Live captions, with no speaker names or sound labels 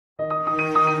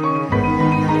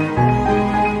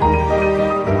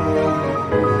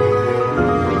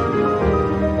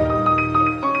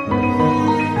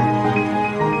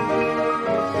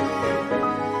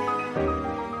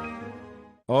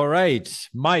Great.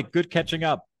 Mike, good catching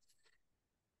up.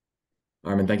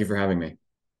 Armin, thank you for having me.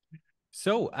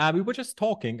 We were just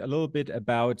talking a little bit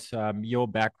about your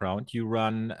background. You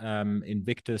run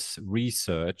Invictus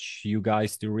Research. You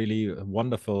guys do really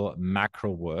wonderful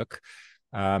macro work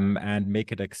and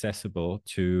make it accessible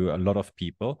to a lot of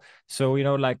people.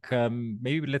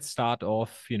 Maybe let's start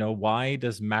off, why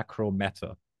does macro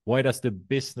matter? Why does the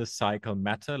business cycle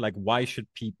matter? Like, why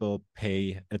should people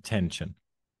pay attention?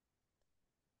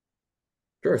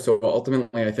 Sure. So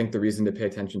ultimately, I think the reason to pay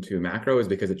attention to macro is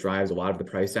because it drives a lot of the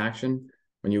price action.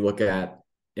 When you look at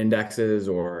indexes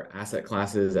or asset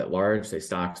classes at large, say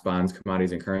stocks, bonds,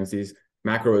 commodities, and currencies,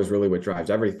 macro is really what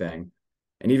drives everything.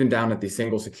 And even down at the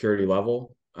single security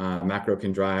level, macro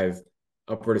can drive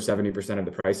upward of 70% of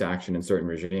the price action in certain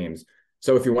regimes.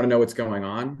 So if you want to know what's going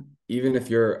on, even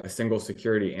if you're a single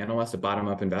security analyst, a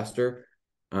bottom-up investor,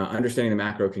 understanding the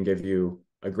macro can give you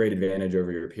a great advantage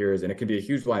over your peers, and it can be a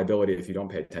huge liability if you don't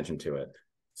pay attention to it.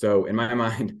 So in my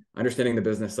mind, understanding the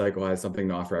business cycle has something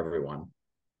to offer everyone.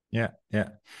 Yeah.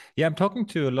 I'm talking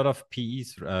to a lot of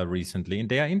PEs recently, and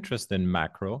they are interested in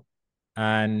macro,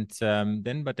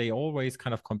 but they always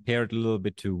kind of compare it a little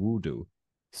bit to voodoo.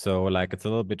 So like it's a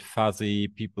little bit fuzzy.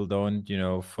 People don't,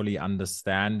 fully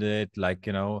understand it.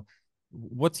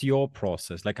 What's your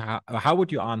process? Like, how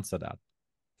would you answer that?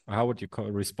 How would you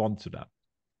respond to that?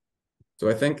 So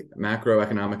I think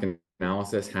macroeconomic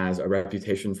analysis has a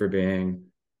reputation for being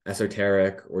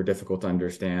esoteric or difficult to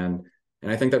understand.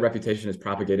 And I think that reputation is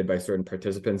propagated by certain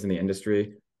participants in the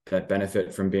industry that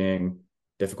benefit from being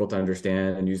difficult to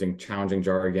understand and using challenging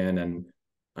jargon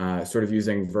and sort of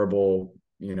using verbal,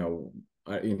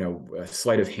 a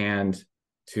sleight of hand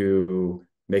to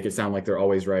make it sound like they're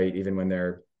always right, even when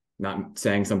they're not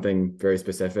saying something very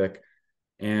specific.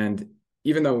 And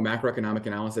even though macroeconomic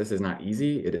analysis is not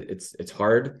easy, it's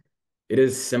hard, it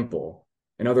is simple.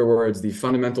 In other words, the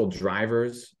fundamental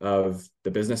drivers of the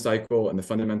business cycle and the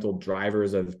fundamental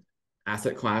drivers of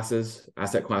asset class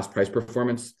price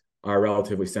performance are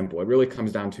relatively simple. It really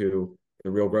comes down to the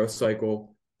real growth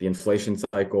cycle, the inflation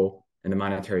cycle, and the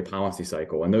monetary policy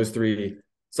cycle. And those three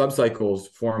subcycles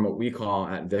form what we call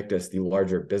at Victus the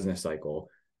larger business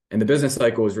cycle. And the business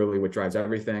cycle is really what drives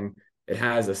everything. It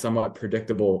has a somewhat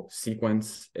predictable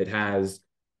sequence. It has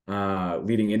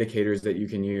leading indicators that you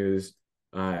can use.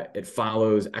 It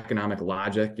follows economic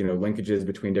logic, linkages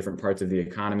between different parts of the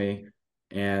economy.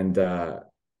 And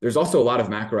there's also a lot of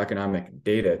macroeconomic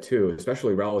data too,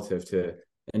 especially relative to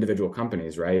individual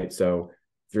companies, right? So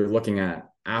if you're looking at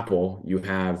Apple, you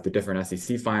have the different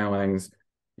SEC filings.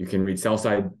 You can read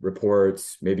sell-side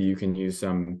reports. Maybe you can use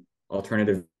some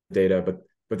alternative data.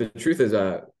 But the truth is,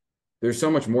 there's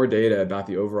so much more data about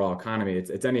the overall economy.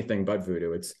 It's anything but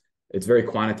voodoo. It's very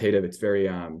quantitative. It's very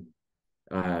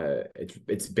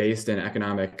it's based in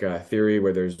economic theory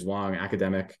where there's long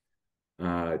academic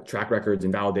track records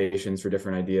and validations for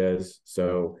different ideas.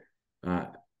 So,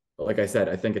 like I said,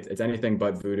 I think it's anything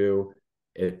but voodoo.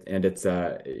 It's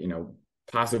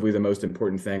possibly the most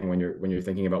important thing when you're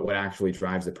thinking about what actually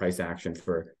drives the price action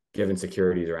for given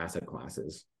securities or asset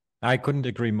classes. I couldn't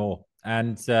agree more.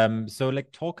 And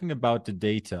like talking about the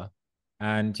data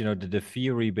and the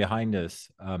theory behind this,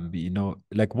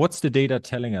 like what's the data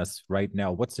telling us right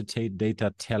now? What's the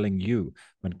data telling you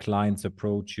when clients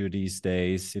approach you these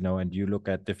days? And you look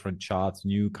at different charts,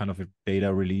 new kind of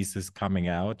data releases coming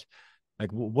out. Like,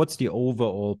 what's the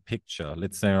overall picture?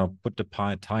 Let's say put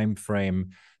the time frame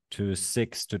to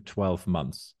 6 to 12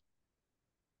 months.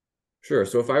 Sure.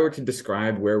 So if I were to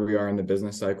describe where we are in the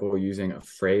business cycle using a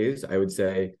phrase, I would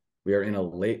say we are in a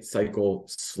late cycle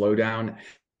slowdown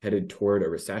headed toward a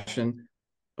recession.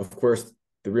 Of course,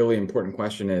 the really important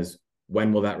question is,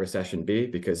 when will that recession be?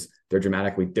 Because there are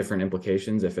dramatically different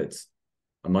implications if it's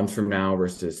a month from now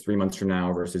versus 3 months from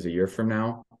now versus a year from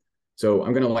now. So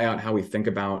I'm going to lay out how we think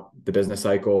about the business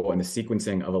cycle and the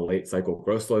sequencing of a late cycle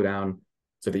growth slowdown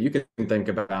so that you can think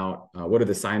about what are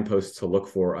the signposts to look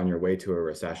for on your way to a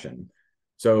recession.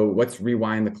 So let's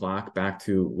rewind the clock back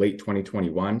to late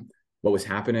 2021. What was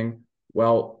happening?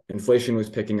 Well, inflation was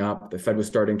picking up. The Fed was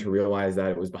starting to realize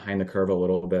that it was behind the curve a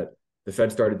little bit. The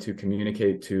Fed started to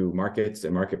communicate to markets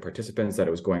and market participants that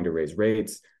it was going to raise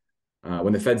rates.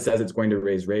 When the Fed says it's going to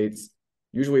raise rates,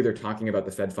 usually they're talking about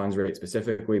the Fed funds rate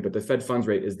specifically, but the Fed funds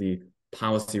rate is the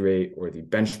policy rate or the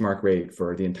benchmark rate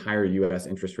for the entire US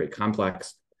interest rate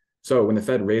complex. So when the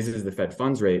Fed raises the Fed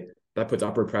funds rate, that puts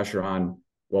upward pressure on,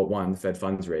 well, one, the Fed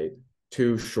funds rate,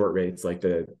 two, short rates like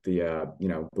the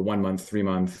 1 month, 3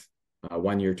 month,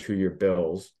 1 year, 2 year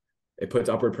bills. It puts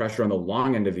upward pressure on the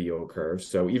long end of the yield curve.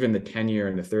 So even the 10-year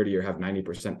and the 30-year have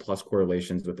 90% plus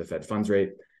correlations with the Fed funds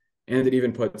rate. And it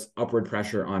even puts upward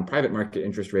pressure on private market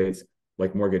interest rates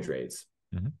like mortgage rates.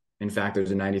 Mm-hmm. In fact,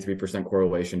 there's a 93%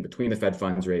 correlation between the Fed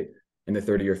funds rate and the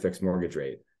 30-year fixed mortgage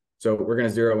rate. So we're going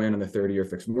to zero in on the 30-year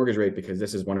fixed mortgage rate because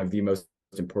this is one of the most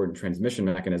important transmission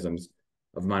mechanisms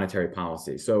of monetary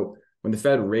policy. So when the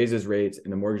Fed raises rates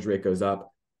and the mortgage rate goes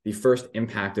up, the first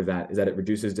impact of that is that it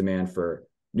reduces demand for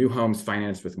new homes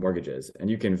financed with mortgages. And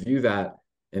you can view that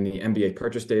in the MBA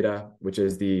purchase data, which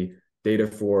is the data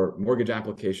for mortgage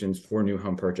applications for new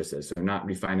home purchases. So not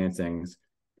refinancings,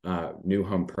 new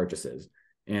home purchases.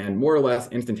 And more or less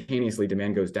instantaneously,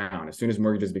 demand goes down. As soon as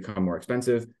mortgages become more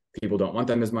expensive, people don't want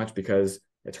them as much because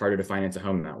it's harder to finance a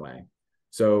home that way.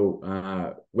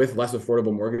 So with less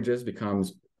affordable mortgages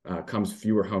comes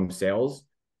fewer home sales.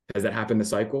 Has that happened this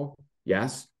cycle?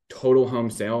 Yes. Total home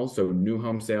sales, so new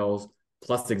home sales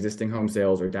plus existing home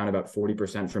sales, are down about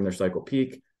 40% from their cycle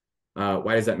peak.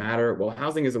 Why does that matter? Well,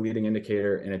 housing is a leading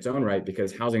indicator in its own right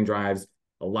because housing drives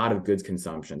a lot of goods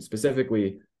consumption,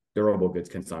 specifically durable goods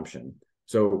consumption.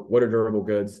 So what are durable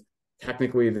goods?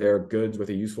 Technically, they're goods with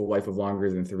a useful life of longer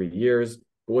than 3 years.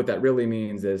 But what that really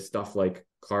means is stuff like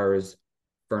cars,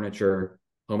 furniture,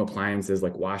 home appliances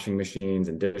like washing machines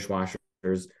and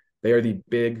dishwashers. They are the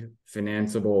big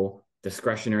financeable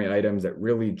discretionary items that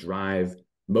really drive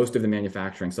most of the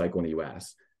manufacturing cycle in the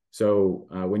US. So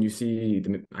when you see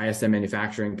the ISM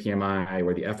manufacturing PMI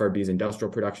or the FRB's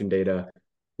industrial production data,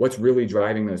 what's really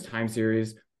driving those time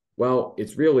series? Well,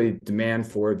 it's really demand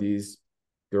for these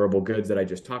durable goods that I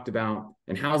just talked about.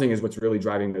 And housing is what's really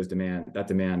driving that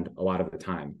demand a lot of the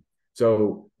time.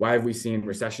 So why have we seen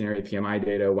recessionary PMI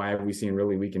data? Why have we seen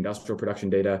really weak industrial production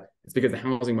data? It's because the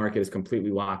housing market is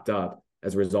completely locked up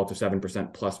as a result of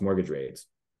 7% plus mortgage rates.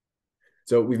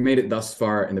 So we've made it thus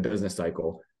far in the business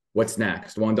cycle. What's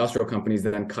next? Well, industrial companies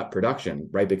then cut production,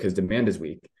 right? Because demand is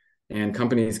weak. And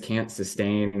companies can't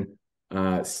sustain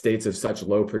states of such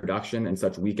low production and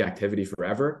such weak activity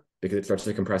forever because it starts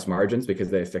to compress margins because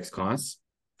they have fixed costs,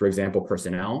 for example,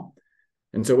 personnel.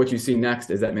 And so what you see next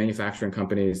is that manufacturing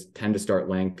companies tend to start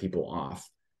laying people off.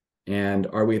 And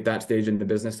are we at that stage in the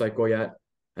business cycle yet?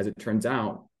 As it turns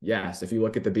out, yes. If you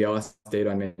look at the BLS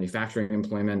data on manufacturing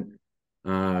employment,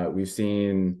 we've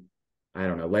seen,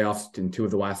 layoffs in 2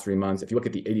 of the last 3 months. If you look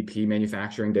at the ADP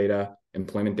manufacturing data,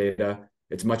 employment data,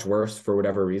 it's much worse for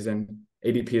whatever reason.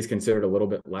 ADP is considered a little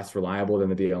bit less reliable than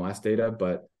the BLS data,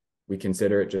 but we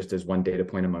consider it just as one data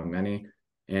point among many.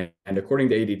 And according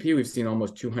to ADP, we've seen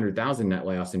almost 200,000 net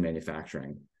layoffs in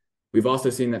manufacturing. We've also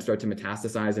seen that start to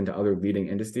metastasize into other leading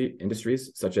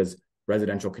industries, such as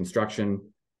residential construction,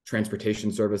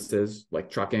 transportation services like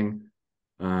trucking,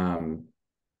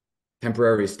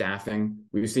 temporary staffing.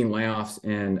 We've seen layoffs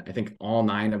in, I think, all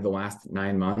 9 of the last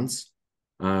 9 months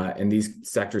in these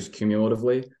sectors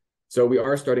cumulatively. So we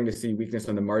are starting to see weakness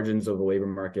on the margins of the labor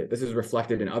market. This is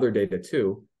reflected in other data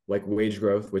too, like wage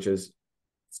growth, which is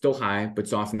still high, but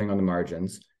softening on the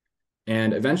margins.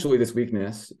 And eventually this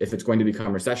weakness, if it's going to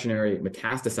become recessionary,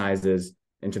 metastasizes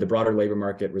into the broader labor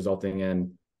market, resulting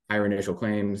in higher initial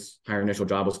claims, higher initial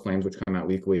jobless claims, which come out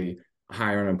weekly, a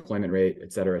higher unemployment rate,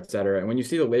 et cetera, et cetera. And when you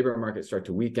see the labor market start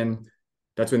to weaken,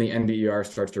 that's when the NBER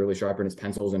starts to really sharpen its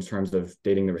pencils in terms of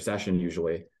dating the recession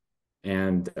usually.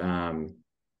 And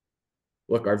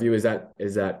look, our view is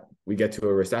that we get to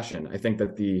a recession. I think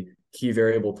that the key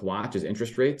variable to watch is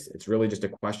interest rates. It's really just a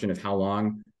question of how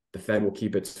long the Fed will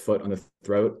keep its foot on the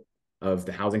throat of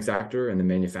the housing sector and the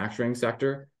manufacturing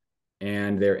sector.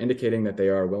 And they're indicating that they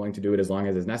are willing to do it as long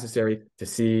as is necessary to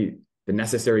see the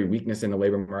necessary weakness in the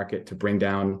labor market to bring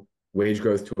down wage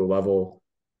growth to a level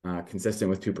consistent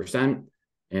with 2%.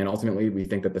 And ultimately, we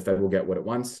think that the Fed will get what it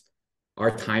wants.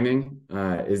 Our timing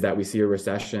is that we see a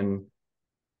recession.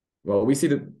 Well,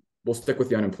 we'll stick with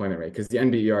the unemployment rate because the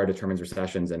NBER determines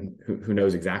recessions and who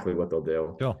knows exactly what they'll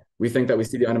do. Sure. We think that we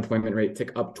see the unemployment rate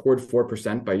tick up toward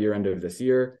 4% by year end of this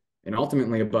year and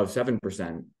ultimately above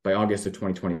 7% by August of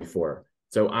 2024.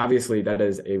 So obviously that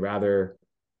is a rather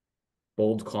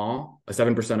bold call. A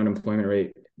 7% unemployment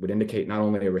rate would indicate not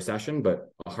only a recession,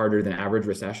 but a harder than average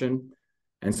recession.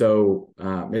 And so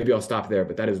maybe I'll stop there,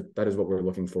 but that is what we're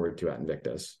looking forward to at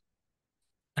Invictus.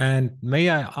 And may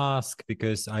I ask,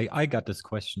 because I got this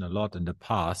question a lot in the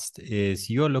past, is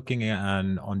you're looking at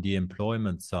on the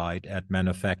employment side at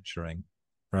manufacturing,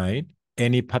 right?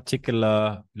 Any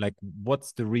particular, like,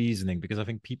 what's the reasoning? Because I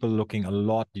think people looking a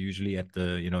lot usually at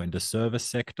the, in the service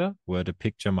sector where the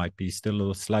picture might be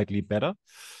still slightly better.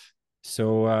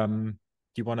 So do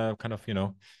you want to kind of,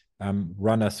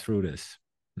 run us through this?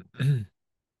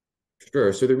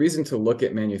 Sure. So the reason to look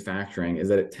at manufacturing is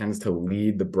that it tends to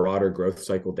lead the broader growth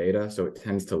cycle data. So it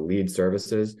tends to lead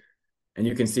services. And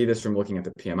you can see this from looking at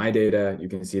the PMI data. You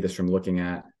can see this from looking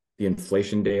at the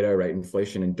inflation data, right?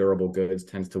 Inflation in durable goods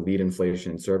tends to lead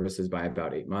inflation in services by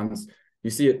about 8 months. You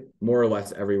see it more or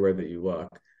less everywhere that you look.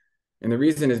 And the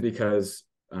reason is because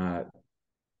the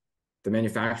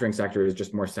manufacturing sector is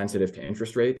just more sensitive to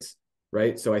interest rates,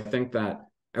 right? So I think that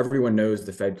everyone knows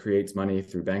the Fed creates money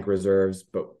through bank reserves,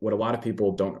 but what a lot of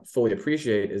people don't fully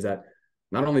appreciate is that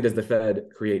not only does the Fed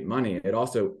create money, it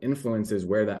also influences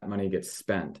where that money gets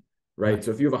spent, right?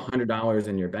 So if you have $100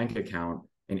 in your bank account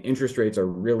and interest rates are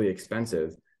really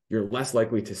expensive, you're less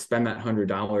likely to spend that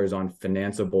 $100 on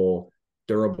financeable,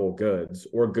 durable goods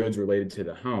or goods related to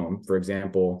the home. For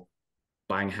example,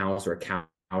 buying a house or a couch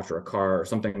or a car or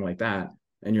something like that.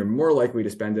 And you're more likely to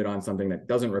spend it on something that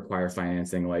doesn't require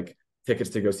financing, like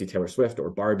tickets to go see Taylor Swift or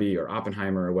Barbie or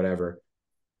Oppenheimer or whatever.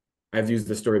 I've used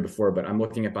this story before, but I'm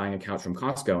looking at buying a couch from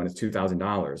Costco and it's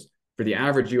 $2,000. For the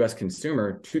average US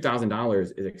consumer,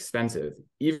 $2,000 is expensive,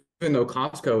 even though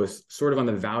Costco is sort of on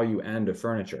the value end of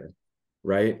furniture,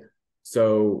 right?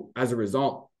 So as a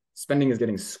result, spending is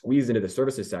getting squeezed into the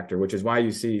services sector, which is why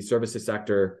you see services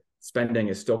sector spending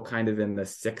is still kind of in the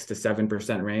 6 to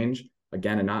 7% range.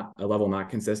 Again, and not a level not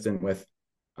consistent with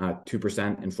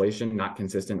 2% inflation, not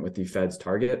consistent with the Fed's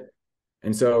target.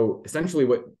 And so essentially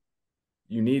what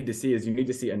you need to see is you need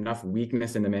to see enough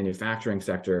weakness in the manufacturing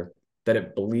sector that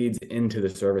it bleeds into the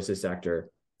services sector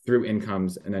through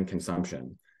incomes and then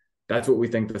consumption. That's what we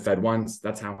think the Fed wants.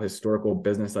 That's how historical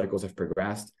business cycles have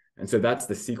progressed. And so that's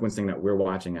the sequencing that we're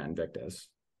watching at Invictus.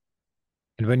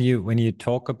 And when you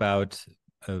talk about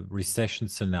a recession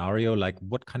scenario, like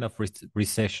what kind of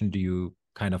recession do you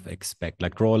kind of expect?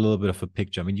 Like draw a little bit of a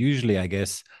picture. I mean, usually, I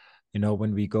guess,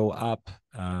 when we go up,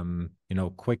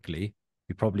 quickly,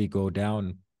 we probably go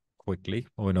down quickly.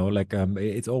 Or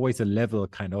it's always a level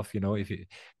kind of. If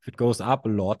it goes up a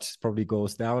lot, it probably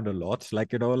goes down a lot.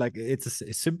 Like it's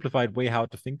a simplified way how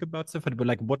to think about stuff. But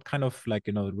like, what kind of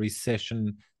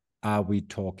recession are we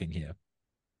talking here?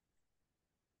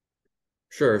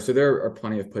 Sure. So there are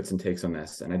plenty of puts and takes on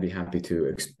this, and I'd be happy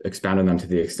to expound on them to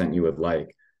the extent you would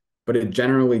like. But a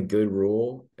generally good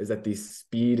rule is that the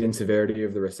speed and severity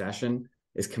of the recession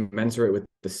is commensurate with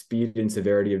the speed and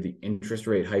severity of the interest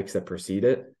rate hikes that precede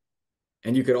it.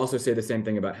 And you could also say the same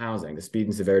thing about housing. The speed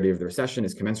and severity of the recession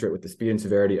is commensurate with the speed and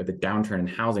severity of the downturn in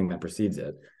housing that precedes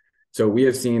it. So we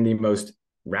have seen the most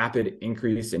rapid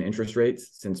increase in interest rates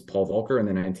since Paul Volcker in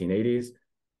the 1980s.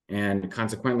 And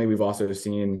consequently, we've also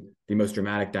seen the most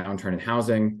dramatic downturn in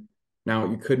housing. Now,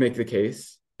 you could make the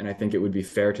case, and I think it would be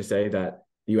fair to say that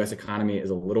the US economy is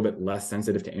a little bit less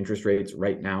sensitive to interest rates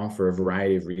right now for a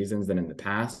variety of reasons than in the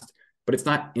past, but it's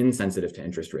not insensitive to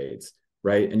interest rates,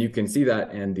 right? And you can see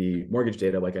that in the mortgage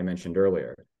data, like I mentioned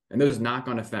earlier. And those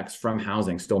knock-on effects from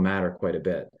housing still matter quite a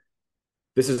bit.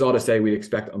 This is all to say we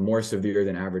expect a more severe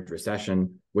than average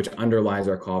recession, which underlies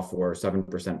our call for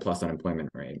 7% plus unemployment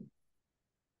rate.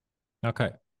 Okay.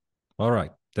 All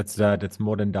right. That's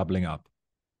more than doubling up.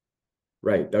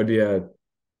 Right. That would be a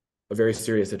very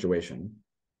serious situation.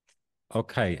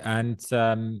 Okay. And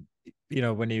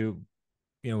when you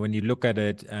look at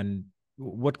it, and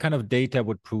what kind of data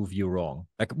would prove you wrong?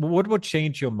 Like what would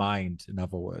change your mind, in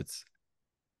other words?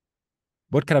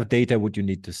 What kind of data would you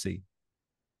need to see?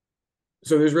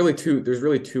 So there's really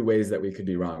two ways that we could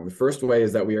be wrong. The first way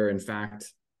is that we are in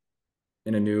fact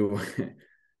in a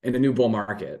new bull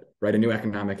market, right? A new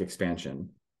economic expansion.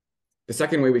 The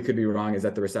second way we could be wrong is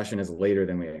that the recession is later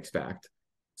than we expect.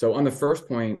 So on the first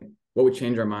point, what would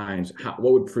change our minds?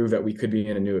 What would prove that we could be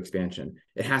in a new expansion?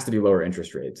 It has to be lower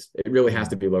interest rates. It really has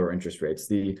to be lower interest rates.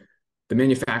 The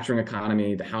manufacturing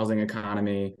economy, the housing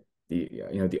economy,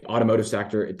 the automotive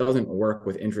sector, it doesn't work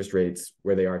with interest rates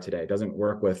where they are today. It doesn't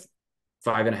work with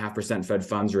 5.5% Fed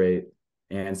funds rate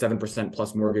and 7%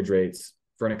 plus mortgage rates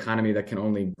for an economy that can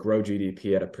only grow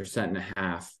GDP at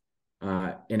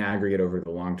 1.5% in aggregate over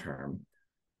the long term,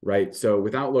 right? So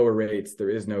without lower rates, there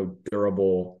is no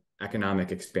durable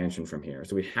economic expansion from here.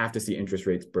 So we have to see interest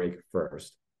rates break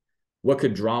first. What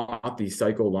could draw out the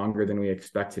cycle longer than we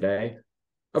expect today?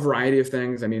 A variety of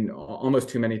things. I mean, almost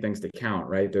too many things to count,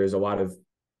 right? There's a lot of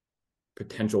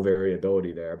potential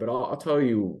variability there, but I'll tell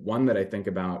you one that I think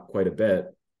about quite a bit,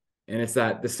 and it's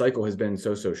that this cycle has been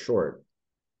so short.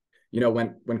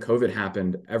 When COVID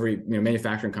happened, every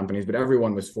manufacturing companies, but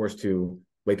everyone was forced to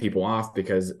lay people off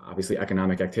because obviously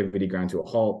economic activity ground to a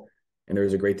halt, and there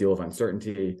was a great deal of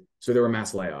uncertainty. So there were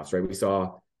mass layoffs, right? We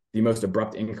saw the most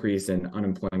abrupt increase in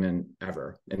unemployment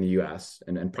ever in the US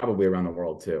and probably around the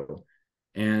world too.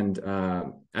 And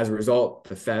as a result,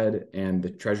 the Fed and the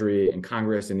Treasury and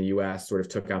Congress in the US sort of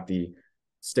took out the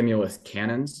stimulus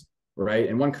cannons right?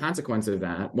 And one consequence of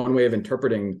that, one way of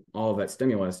interpreting all of that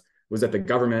stimulus was that the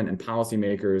government and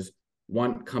policymakers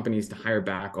want companies to hire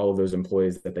back all of those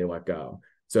employees that they let go.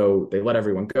 So they let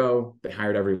everyone go, they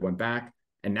hired everyone back.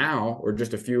 And now, or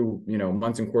just a few,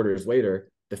 months and quarters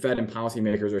later, the Fed and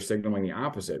policymakers are signaling the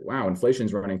opposite. Wow,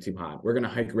 inflation's running too hot. We're going to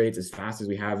hike rates as fast as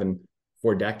we have in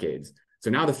 4 decades. So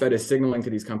now the Fed is signaling to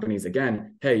these companies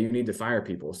again, hey, you need to fire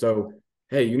people. So,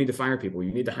 hey, you need to fire people.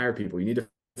 You need to hire people. You need to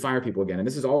fire people again. And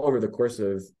this is all over the course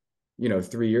of,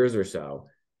 3 years or so.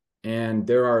 And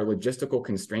there are logistical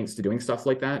constraints to doing stuff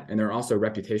like that. And there are also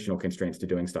reputational constraints to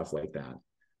doing stuff like that,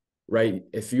 right?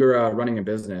 If you're running a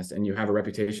business and you have a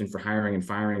reputation for hiring and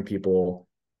firing people,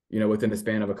 within the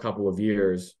span of a couple of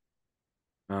years,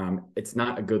 it's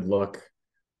not a good look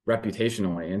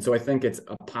reputationally. And so I think it's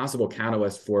a possible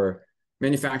catalyst for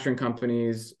manufacturing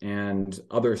companies and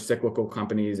other cyclical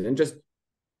companies and just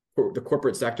the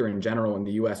corporate sector in general in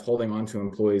the US holding on to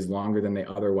employees longer than they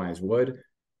otherwise would.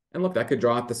 And look, that could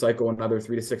draw out the cycle another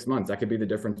 3 to 6 months. That could be the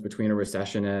difference between a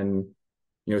recession and,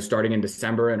 starting in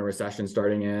December and a recession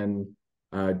starting in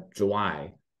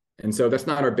July. And so that's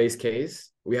not our base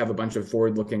case. We have a bunch of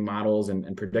forward-looking models and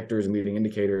predictors and leading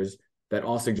indicators that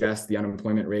all suggest the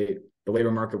unemployment rate, the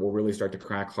labor market will really start to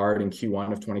crack hard in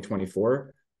Q1 of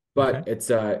 2024. But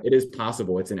Okay. it is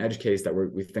possible. It's an edge case that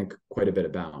we think quite a bit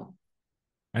about.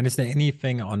 And is there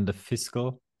anything on the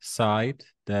fiscal side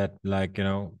that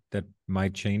that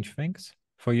might change things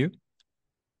for you?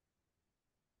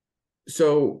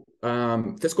 So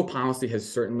fiscal policy has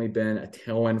certainly been a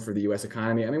tailwind for the US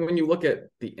economy. I mean, when you look at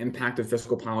the impact of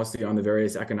fiscal policy on the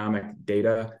various economic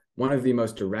data, one of the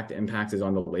most direct impacts is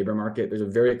on the labor market. There's a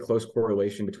very close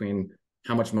correlation between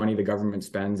how much money the government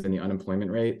spends and the unemployment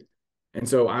rate. And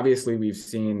so obviously we've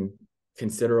seen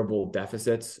considerable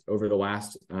deficits over the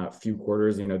last few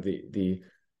quarters. The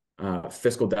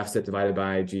fiscal deficit divided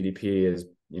by GDP is,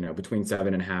 between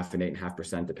 7.5% and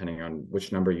 8.5%, depending on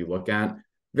which number you look at.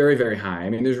 Very, very high. I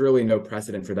mean, there's really no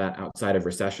precedent for that outside of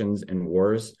recessions and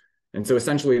wars. And so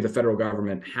essentially the federal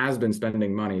government has been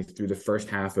spending money through the first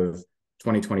half of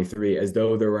 2023 as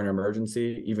though there were an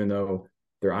emergency, even though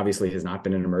there obviously has not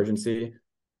been an emergency.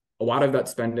 A lot of that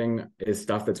spending is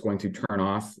stuff that's going to turn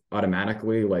off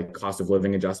automatically, like cost of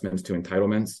living adjustments to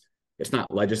entitlements. It's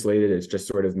not legislated, it's just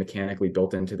sort of mechanically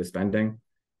built into the spending.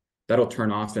 That'll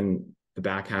turn off in the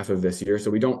back half of this year.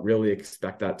 So we don't really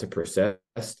expect that to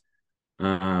persist.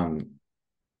 And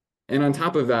on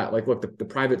top of that, look, the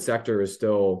private sector is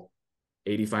still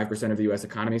 85% of the US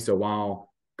economy. So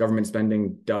while government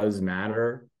spending does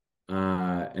matter,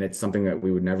 and it's something that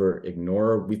we would never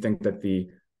ignore, we think that the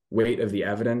weight of the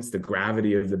evidence, the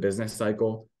gravity of the business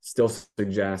cycle still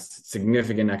suggests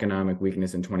significant economic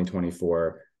weakness in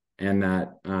 2024, and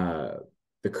that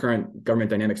the current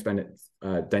government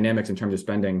dynamics in terms of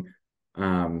spending,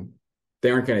 they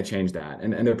aren't going to change that.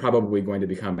 And they're probably going to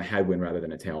become a headwind rather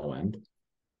than a tailwind.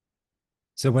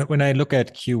 So when I look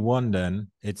at Q1,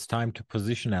 then it's time to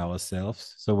position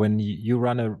ourselves. So when you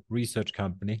run a research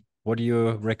company, what do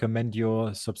you recommend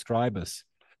your subscribers?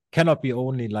 Cannot be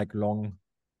only like long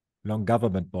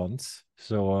government bonds.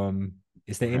 So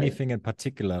is there anything in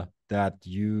particular that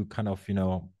you kind of,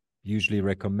 usually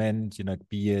recommend,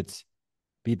 be it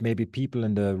maybe people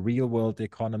in the real world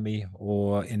economy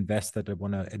or investors that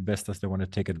want to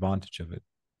take advantage of it?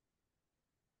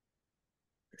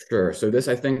 Sure. So this,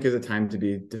 I think, is a time to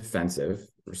be defensive.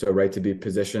 So, right, to be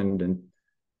positioned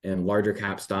in larger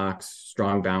cap stocks,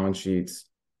 strong balance sheets,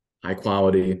 high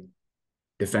quality,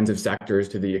 defensive sectors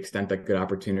to the extent that good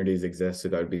opportunities exist. So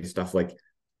that would be stuff like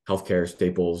healthcare,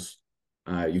 staples,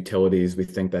 utilities. We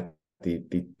think that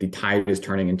the tide is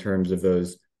turning in terms of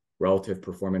those relative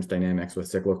performance dynamics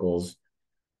with cyclicals.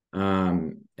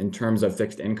 In terms of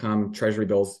fixed income, treasury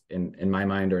bills, in my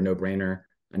mind, are a no-brainer.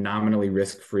 A nominally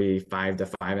risk-free 5 to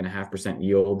 5.5%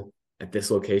 yield at this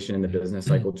location in the business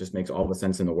cycle just makes all the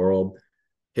sense in the world.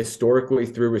 Historically,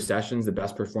 through recessions, the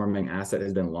best performing asset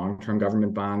has been long-term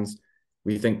government bonds.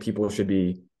 We think people should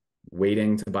be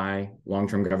waiting to buy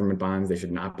long-term government bonds. They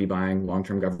should not be buying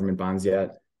long-term government bonds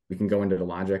yet. We can go into the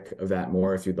logic of that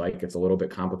more if you'd like. It's a little bit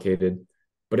complicated.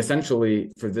 But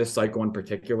essentially, for this cycle in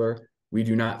particular, we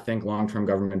do not think long-term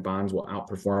government bonds will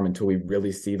outperform until we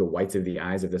really see the whites of the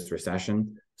eyes of this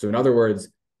recession. So in other words,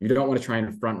 you don't want to try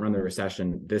and front run the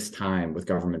recession this time with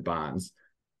government bonds.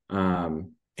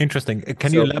 Interesting.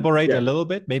 Can you elaborate a little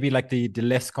bit? Maybe like the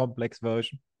less complex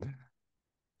version?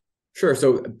 Sure.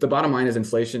 So the bottom line is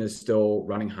inflation is still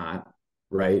running hot,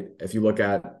 right? If you look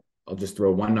at, I'll just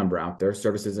throw one number out there,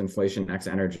 services inflation ex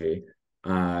energy.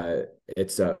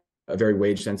 It's a very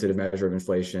wage sensitive measure of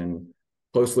inflation.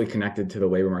 closely connected to the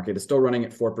labor market. It's still running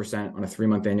at 4% on a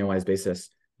 3-month annualized basis,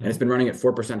 and it's been running at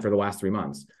 4% for the last 3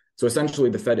 months. So essentially,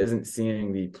 the Fed isn't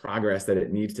seeing the progress that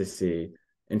it needs to see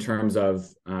in terms of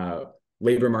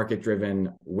labor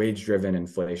market-driven, wage-driven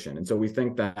inflation. And so we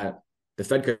think that the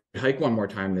Fed could hike one more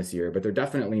time this year, but they're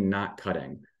definitely not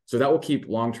cutting. So that will keep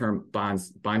long-term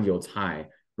bond yields high.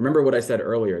 Remember what I said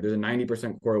earlier, there's a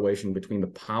 90% correlation between the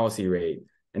policy rate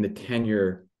and the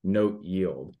 10-year note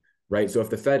yield, right? So if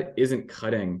the Fed isn't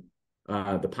cutting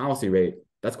the policy rate,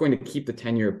 that's going to keep the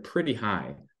 10-year pretty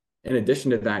high. In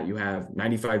addition to that, you have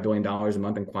 $95 billion a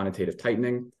month in quantitative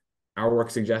tightening. Our work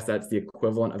suggests that's the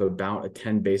equivalent of about a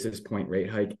 10 basis point rate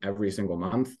hike every single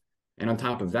month. And on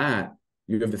top of that,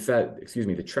 you have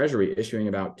the Treasury issuing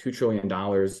about $2 trillion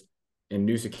in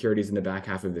new securities in the back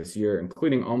half of this year,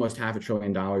 including almost $500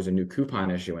 billion in new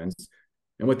coupon issuance.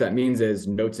 And what that means is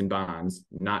notes and bonds,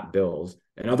 not bills.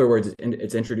 In other words,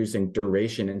 it's introducing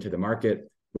duration into the market,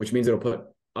 which means it'll put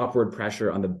upward pressure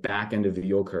on the back end of the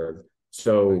yield curve.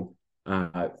 So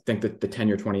think that the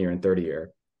 10-year, 20-year, and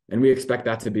 30-year. And we expect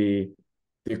that to be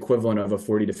the equivalent of a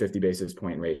 40 to 50 basis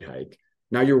point rate hike.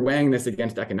 Now you're weighing this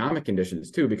against economic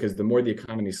conditions too, because the more the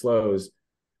economy slows,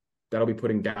 that'll be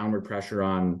putting downward pressure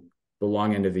on the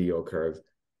long end of the yield curve.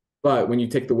 But when you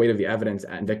take the weight of the evidence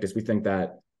at Invictus, we think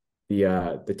that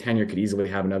the 10-year could easily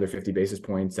have another 50 basis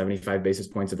points, 75 basis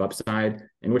points of upside,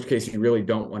 in which case you really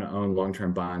don't want to own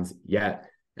long-term bonds yet.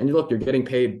 And you look, you're getting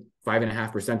paid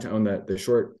 5.5% to own the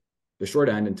short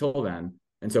end until then.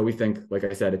 And so we think, like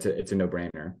I said, it's a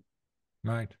no-brainer.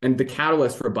 Right. And the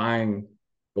catalyst for buying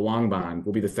the long bond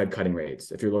will be the Fed cutting rates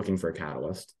if you're looking for a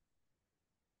catalyst.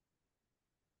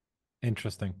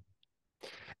 Interesting.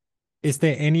 Is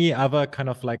there any other kind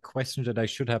of like question that I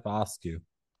should have asked you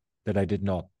that I did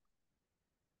not?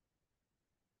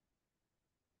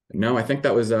 No, I think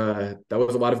that was a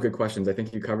lot of good questions. I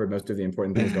think you covered most of the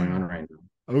important things going on right now.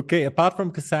 Okay, apart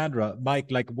from Cassandra, Mike,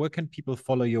 like where can people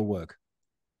follow your work?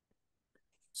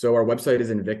 So our website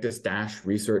is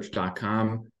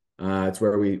invictus-research.com. It's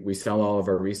where we sell all of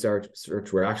our research.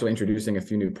 We're actually introducing a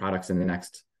few new products in the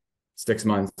next 6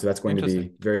 months. So that's going to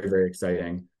be very, very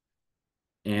exciting.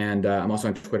 And I'm also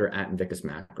on Twitter at Invictus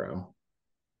Macro.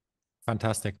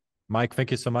 Fantastic. Mike,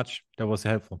 thank you so much. That was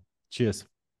helpful. Cheers.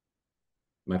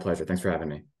 My pleasure. Thanks for having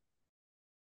me.